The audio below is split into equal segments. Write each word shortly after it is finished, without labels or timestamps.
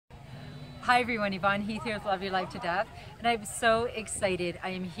Hi everyone, Yvonne Heath here with Love Your Life to Death, and I'm so excited. I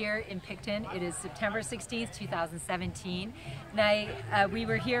am here in Picton. It is September 16th, 2017, and we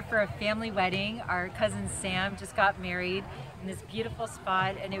were here for a family wedding. Our cousin Sam just got married in this beautiful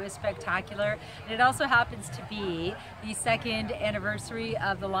spot, and it was spectacular. And it also happens to be the second anniversary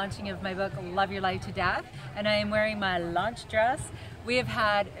of the launching of my book, Love Your Life to Death, and I am wearing my launch dress. We have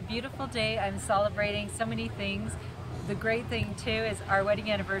had a beautiful day. I'm celebrating so many things. The great thing too is our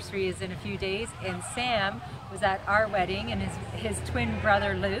wedding anniversary is in a few days, and Sam was at our wedding, and his twin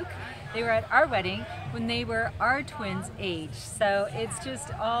brother Luke, they were at our wedding when they were our twins' age. So it's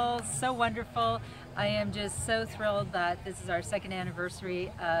just all so wonderful. I am just so thrilled that this is our second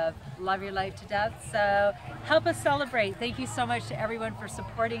anniversary of Love Your Life to Death. So help us celebrate. Thank you so much to everyone for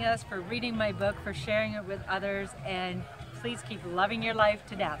supporting us, for reading my book, for sharing it with others, and please keep loving your life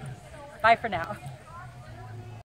to death. Bye for now.